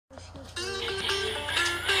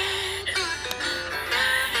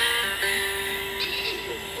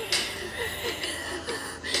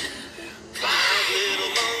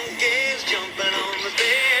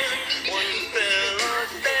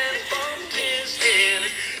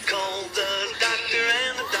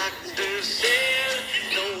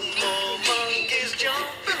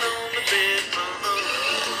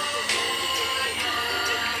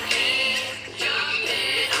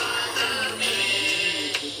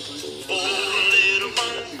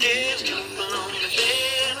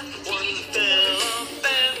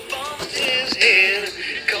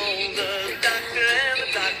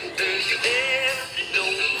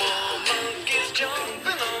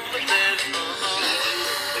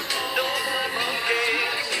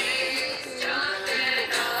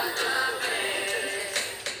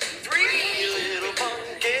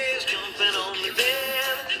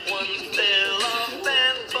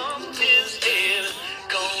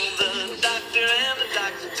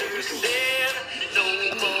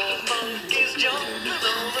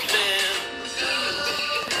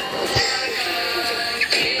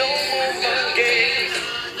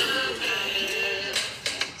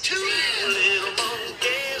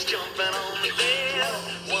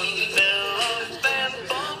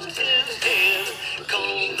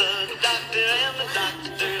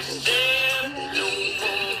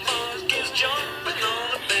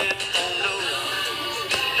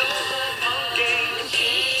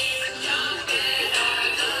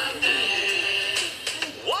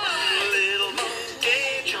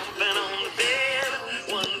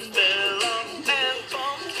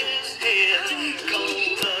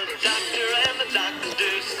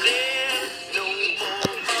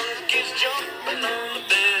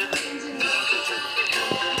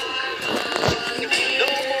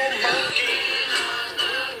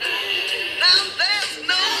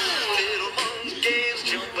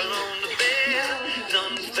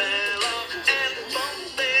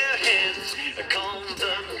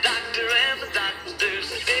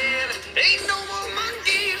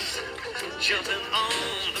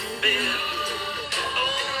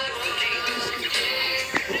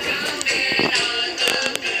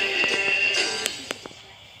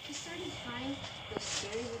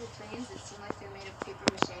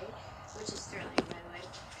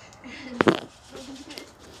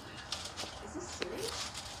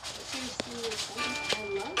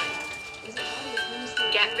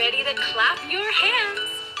ready to clap your hands.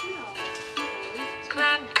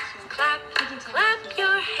 Clap, clap, clap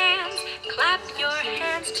your hands. Clap your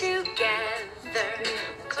hands together.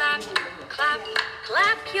 Clap, clap,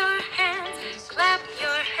 clap your hands. Clap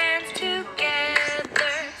your hands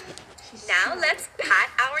together. Now let's pat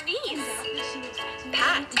our knees.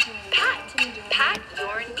 Pat, pat, pat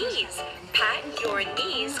your knees. Pat your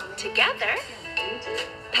knees together.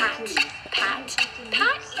 Pat, pat,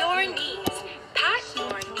 pat your knees. Pat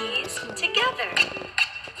your knees together.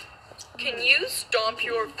 Can you stomp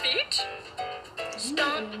your feet?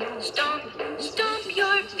 Stomp, stomp, stomp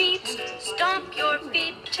your feet. Stomp your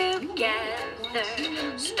feet together.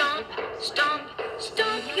 Stomp, stomp,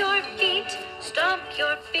 stomp your feet. Stomp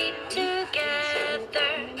your feet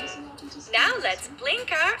together. Now let's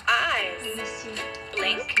blink our eyes.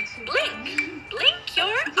 Blink, blink, blink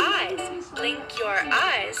your eyes. Blink your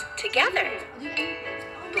eyes together.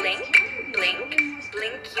 Blink, blink,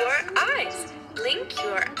 blink your eyes. Blink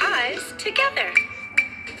your eyes together.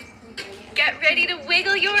 Get ready to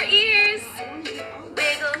wiggle your ears.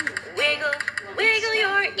 Wiggle, wiggle, wiggle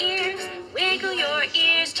your ears. Wiggle your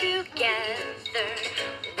ears together.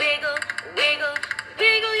 Wiggle, wiggle,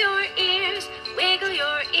 wiggle your ears. Wiggle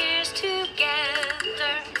your ears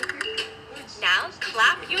together. Now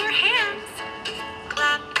clap your hands.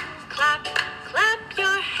 Clap, clap, clap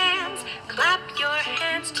your hands. Clap your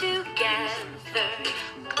hands together.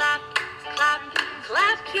 Clap, clap,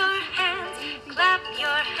 clap your hands. Clap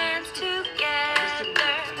your hands together.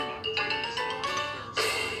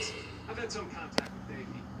 I've had some contact with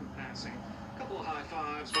Davey in passing. A couple of high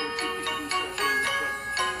fives, one or two people sessions, but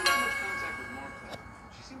not much contact with Martha.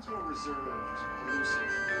 She seems more reserved, elusive.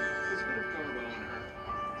 There's a bit of garbo in her.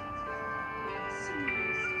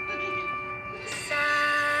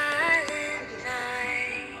 Silent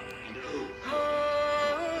night,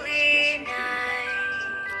 holy night,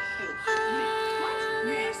 all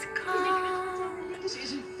is calm,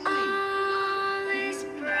 all is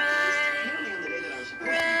bright,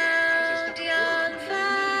 round yon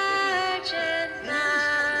virgin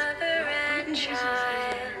mother and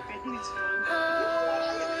child,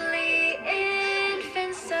 holy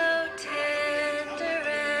infant so tender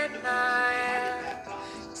and mild.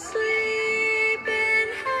 Sleep in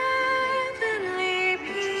heavenly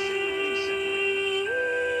peace.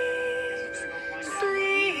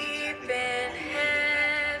 Sleep in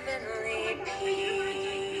heavenly peace.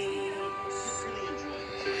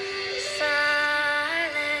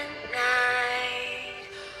 Silent night,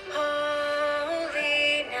 holy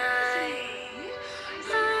night,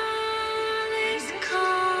 all is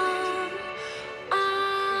calm,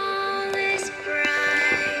 all is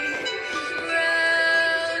bright,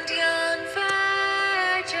 round yon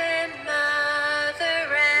virgin mother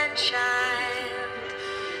and child,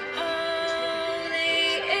 holy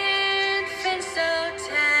infant so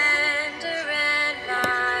tender and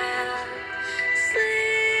mild.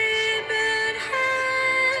 Sleep in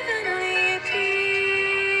heavenly peace.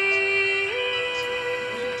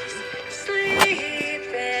 Sleep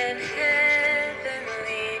in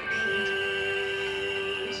heavenly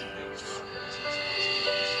peace.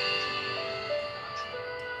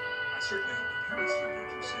 I certainly hope the parents feel their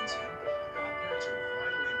 2 cents in. Godparents are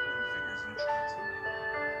vitally important figures in a child's life.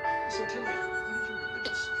 So tell me, what are your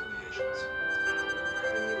religious affiliations? I've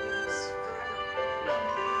been religious forever. No,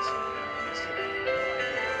 so yeah, yes, what are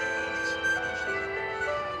your religious affiliations?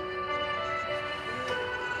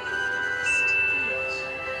 Yes.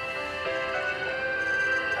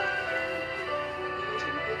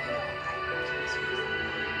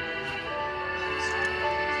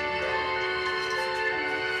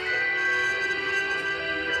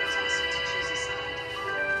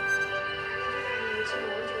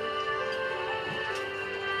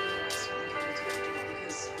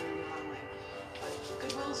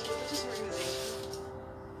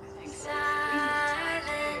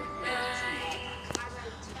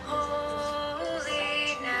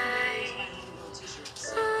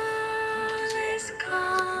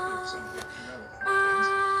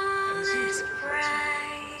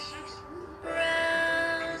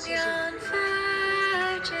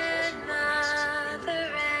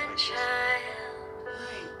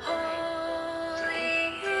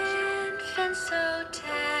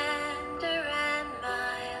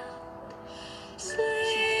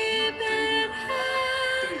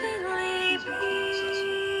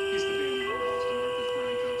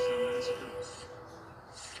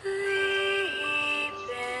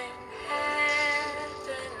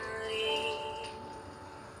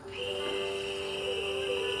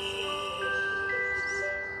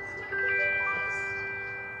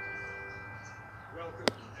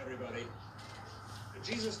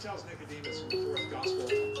 Jesus tells Nicodemus in the fourth gospel,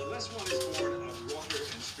 unless one is born of water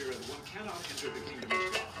and spirit, one cannot enter the kingdom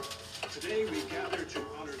of God. Today we gather to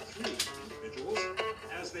honor three individuals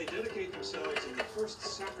as they dedicate themselves in the first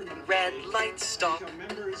sacrament of Red faith light stop, and become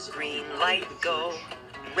members of green the light body of the go. church.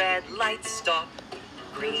 Red light stop,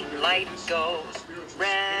 green light go.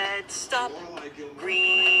 Red stop,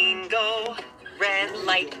 green go. Red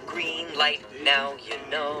light, green light, now you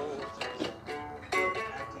know.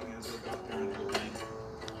 Acting as a godparent will be.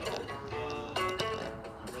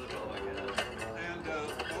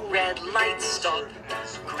 Red light stop,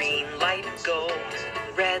 green light go.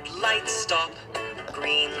 Red light stop,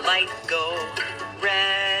 green light go.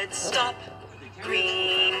 Red stop,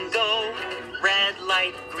 green go. Red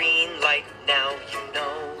light, green light, now you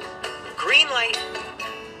know. Green light.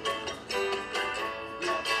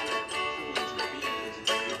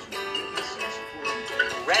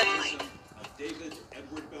 Red light. Of David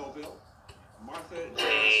Edward Belleville, Martha,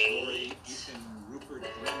 Wait. Lori, Ethan, Rupert,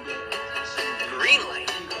 Glenda, Jackson, Green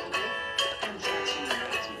light. Belleville, and Jackson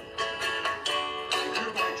Matthew. I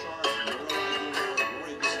hereby charge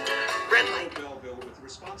Lori Red light. Belleville with the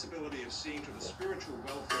responsibility of seeing to the spiritual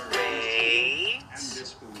welfare of Wait. and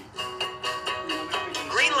disbelief. We will now begin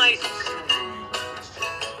Green light.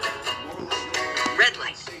 Red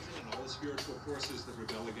light. Satan and all the spiritual forces that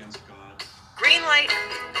rebel against God. Green light.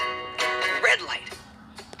 Red light.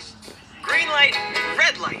 Green light.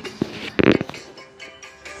 Red light.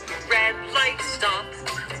 Red light stop.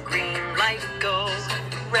 Green light go.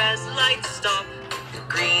 Red light stop.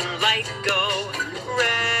 Green light go.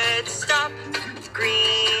 Red stop.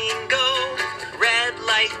 Green go. Red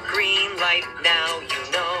light, green light, now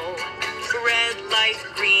you know. Red light,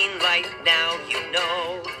 green light, now you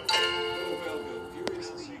know.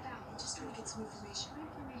 Just trying to get some information.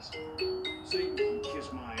 Satan can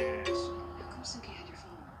kiss my ass. How come Suki had your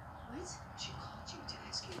phone? What? She called you to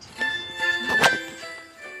ask you to.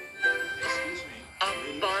 Excuse me.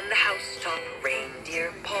 Up on the housetop,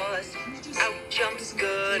 reindeer paws. Out jumps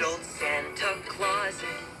good old Santa Claus.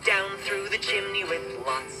 Down through the chimney with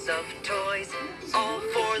lots of toys. All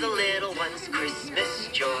for the little ones' Christmas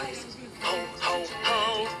joys. Ho, ho,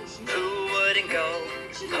 ho, who wouldn't go?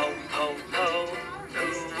 Ho, ho, ho,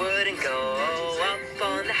 who wouldn't go? Up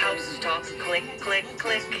on the housetop, click, click,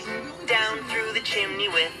 click. Down through the chimney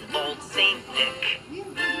with old Saint Nick.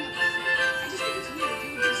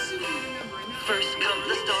 First come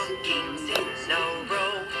the stockings in a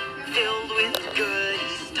row, filled with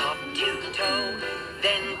goodies top to toe.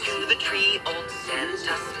 Then to the tree old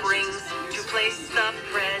Santa springs, to place the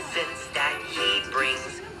presents that he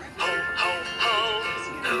brings. Ho, ho, ho,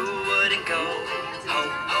 who wouldn't go? Ho,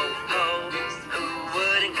 ho, ho, who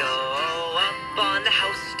wouldn't go? Up on the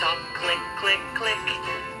housetop, click, click, click.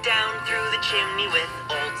 Down through the chimney with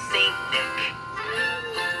old Saint Nick.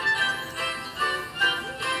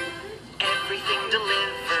 Everything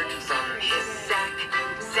delivered from his sack.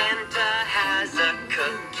 Santa has a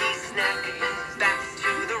cookie snack. Back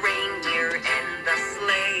to the reindeer and the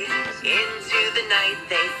sleigh. Into the night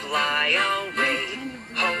they fly away.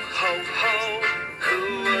 Ho, ho, ho, who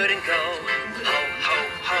wouldn't go? Ho, ho,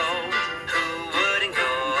 ho, who wouldn't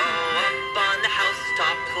go? Up on the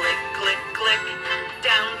housetop, click, click, click.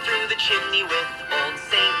 Down through the chimney with old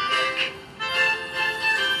Saint Nick.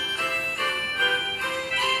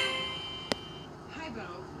 Hi, Bo.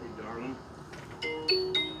 Hey, darling.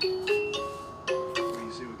 What do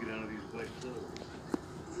you say we get out of these white clothes?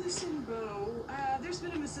 Listen, Bo. There's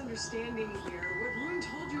been a misunderstanding here. What Rune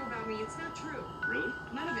told you about me, it's not true. Really?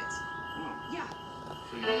 None of it. No. Yeah.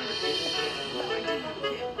 So you don't have a kid? No, I do have a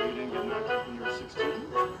kid. You didn't get knocked up when you were 16?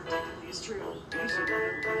 It's true. You said you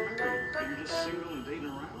never got married. So you're just single and dating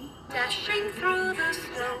around? Dashing through the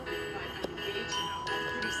snow But I'm engaged now.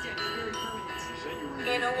 Pretty steady, very permanent. You said you were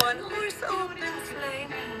in a one-horse open sleigh.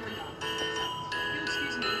 You'll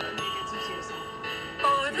excuse me, let me get some serious help.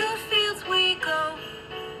 O'er the fields we go,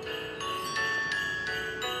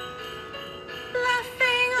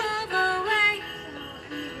 laughing all the way.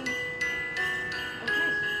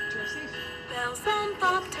 Okay, drive safe. Bells on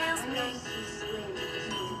bobtails ring,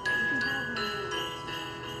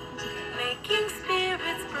 making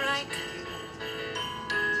spirits bright.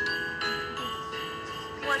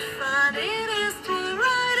 What fun it is to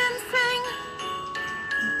ride and sing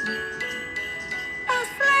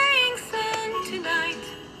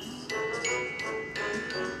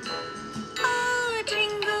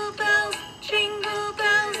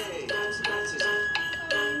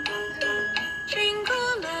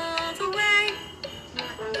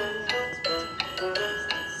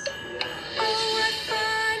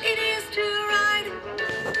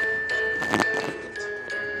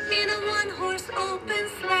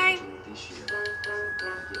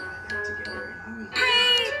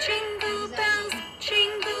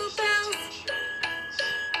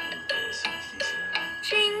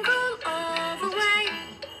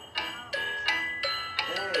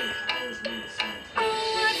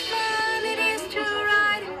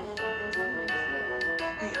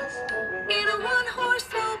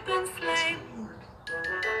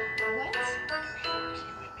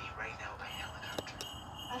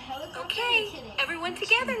everyone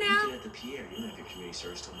together now.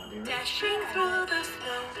 Dashing through the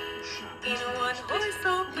snow in a one-horse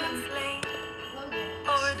open sleigh.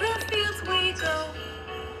 O'er the fields we go,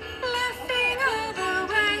 laughing all the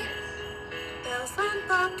way. Bells on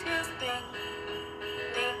bobtails ring,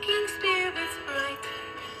 making spirits bright.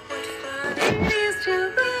 What fun it is to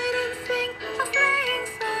ride and sing a sleighing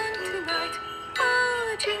song tonight.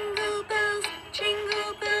 Oh, jingle bells,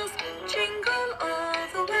 jingle all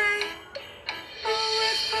the way. Oh,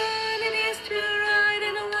 what fun it is to ride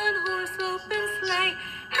in a one-horse open sleigh.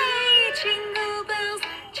 Hey, jingle bells,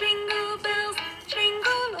 jingle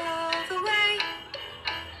all the way.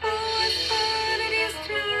 Oh, what fun it is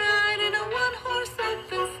to ride in a one-horse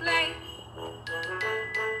open sleigh.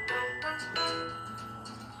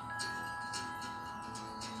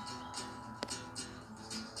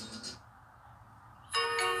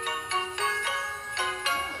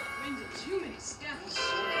 Brenda, too many steps.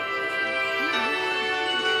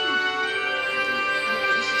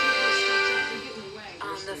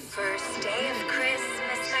 On the first day of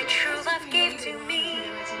Christmas, my true love gave to me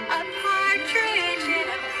a partridge in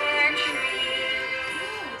a pear tree.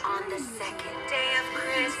 On the second day of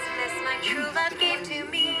Christmas, my true love gave to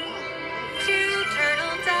me 2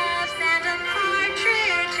 turtle doves and a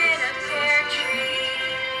partridge in a pear tree.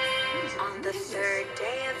 On the third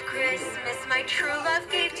day of Christmas, my true love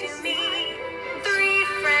gave to me 3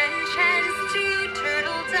 French hens, 2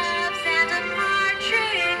 turtle doves, and a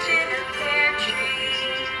partridge in a pear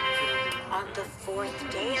tree. On the fourth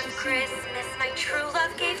day of Christmas, my true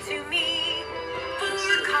love gave to me 4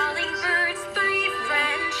 calling birds, 3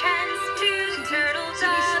 French hens, 2 turtle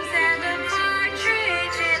doves, and a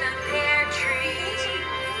partridge in a pear tree.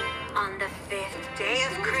 On the fifth day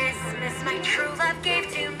of Christmas, my true love gave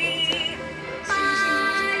to me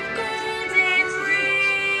 5 golden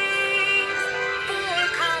rings, 4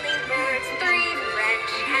 calling birds, 3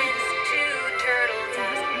 French hens, 2 turtle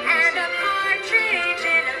doves, and a partridge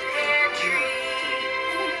in a pear tree.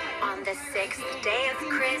 On the sixth day of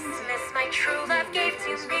Christmas, my true love gave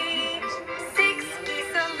to me 6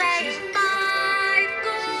 geese a-laying, 5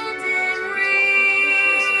 golden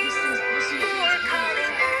rings, 4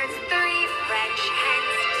 calling birds, 3 French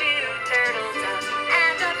hens, 2 turtle doves,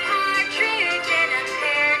 and a partridge in a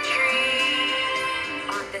pear tree.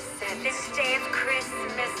 On the seventh day of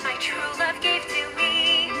Christmas, my true love gave to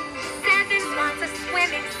me 7 swans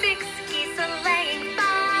a-swimming, 6 geese a-laying,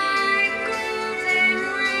 5 golden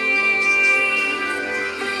rings,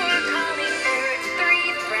 4 calling birds,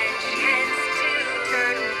 3 French hens, 2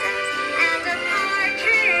 turtle doves, and a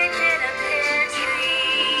partridge in a pear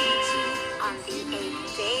tree. On the eighth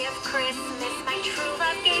day of Christmas, my true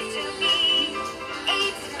love gave to me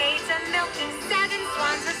 8 maids a-milking, 7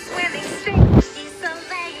 swans a-swimming, 6 geese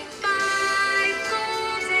a-laying, 5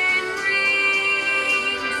 golden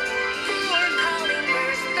rings, 4 calling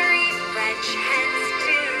birds, 3 French hens, 2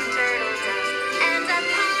 turtle doves, and a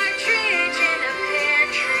partridge in a pear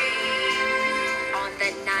tree. On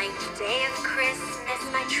the ninth day of Christmas,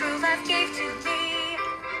 my true love gave to me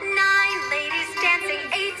 9 ladies dancing,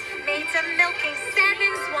 8 maids a-milking,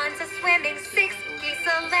 7 swans a-swimming, 6 geese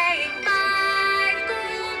a-laying, 5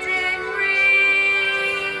 golden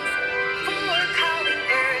rings, 4 calling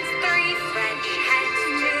birds, 3 French hens,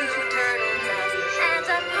 2 turtle doves, and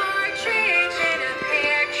a partridge in a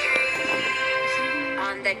pear tree.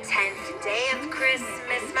 On the 10th day of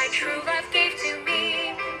Christmas, my true love gave to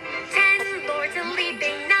me 10 lords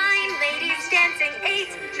a-leaping, 9 ladies dancing, 8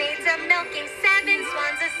 maids a-milking, 7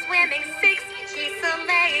 swans a-swimming, 6 geese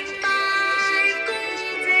a-laying, 5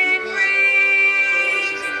 golden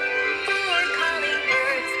rings, 4 calling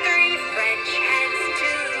birds, 3 French hens,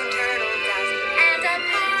 2 turtle doves, and a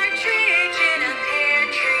partridge in a pear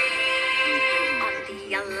tree. On the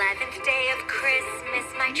 11th day of Christmas,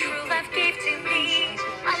 my true love gave to me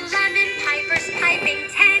 11 pipers piping,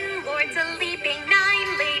 10 lords a-leaping,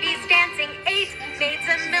 9 ladies dancing, 8 maids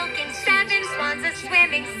a-milking, 7 swans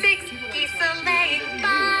a-swimming, 6 geese a-laying,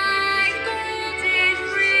 5 golden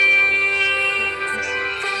rings,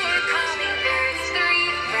 4 calling birds,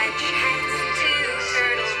 3 French hens, 2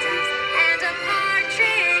 turtle doves, and a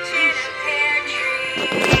partridge in a pear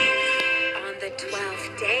tree. On the 12th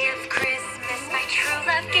day of Christmas, my true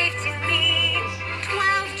love gave to me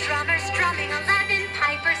 12 drummers drumming, 11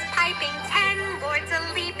 pipers piping, 10 lords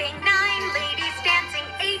a-leaping, 9 ladies dancing,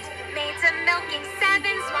 8 maids a-milking,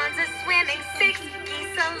 7 swans a-swimming, 6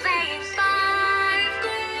 geese a-laying, 5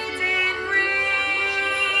 golden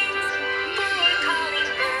rings, 4 calling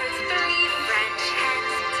birds, 3 French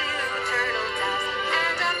hens, 2 turtle doves,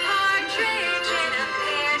 and a partridge in a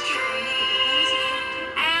pear tree.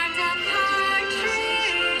 And a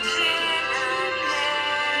partridge in a pear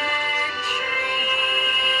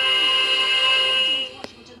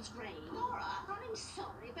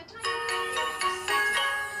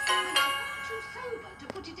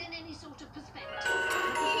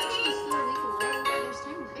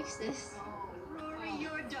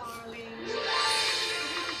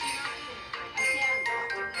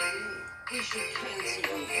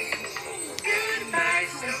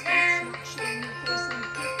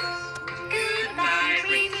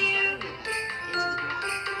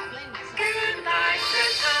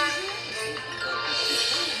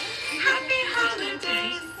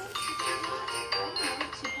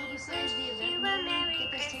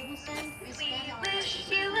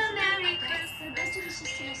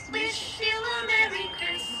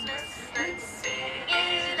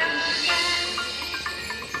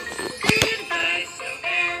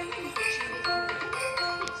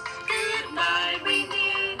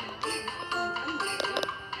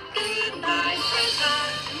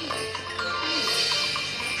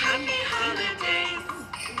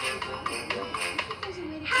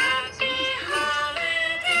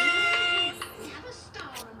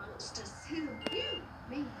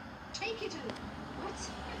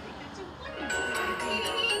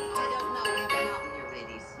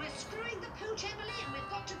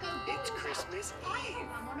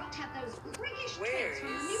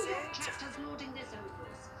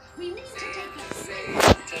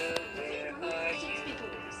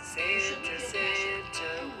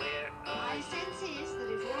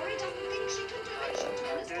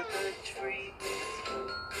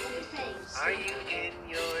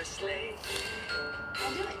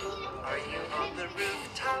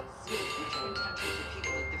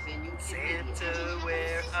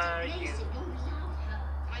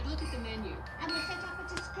I'd look at the menu. And we'll set up a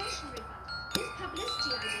discretionary fund. This publicity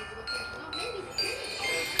idea we were thinking of, maybe the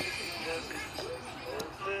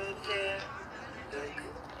Over there.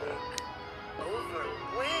 Look. Over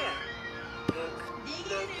where? Look. Dig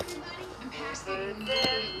in, everybody. I'm past the Over window.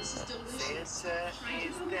 there. This is delicious. Santa, Trying is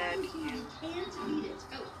to go that down you? here. Can't beat it.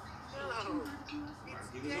 Oh, No, it's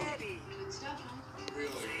Daddy. good stuff, huh?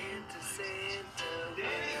 Santa, Santa,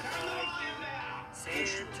 where are you?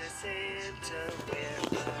 Santa, Santa, where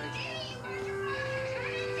are you?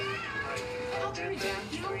 Are you I'll under turn it the down.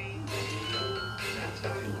 You know, tree?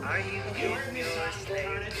 Are you in your sleigh? Are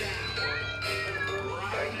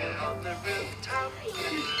you on the rooftop?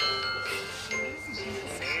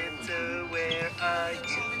 Santa, where are you?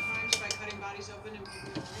 solving crimes by cutting bodies open and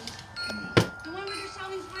putting them in. The one where they're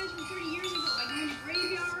solving crimes from 30 years ago by going to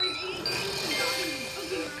graveyards, eating things, and talking and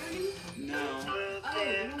cooking ramen. Over Oh, the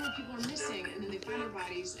there. one where people are missing and then they find their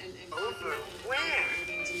bodies and Over where?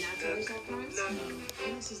 evidence, and that's how they solve crimes? Look.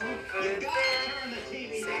 This is it. Over there. Santa,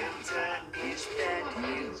 is that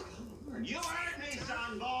you? You heard me,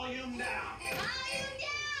 son. Volume down.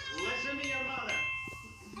 Listen to your mother.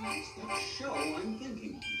 It's that show I'm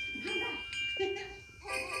thinking of.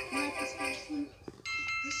 What is person?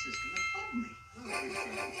 This is gonna bug me.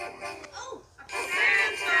 Oh!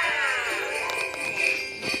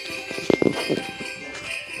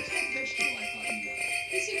 What's that vegetable I thought you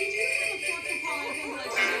liked? Listen, did you have a fork for Paul anything like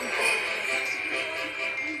his own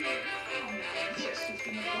This is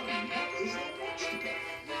gonna bug me. What is that vegetable?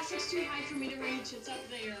 Plastic's too high for me to reach. It's up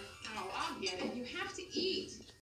there. Oh, I'll get it. You have to eat.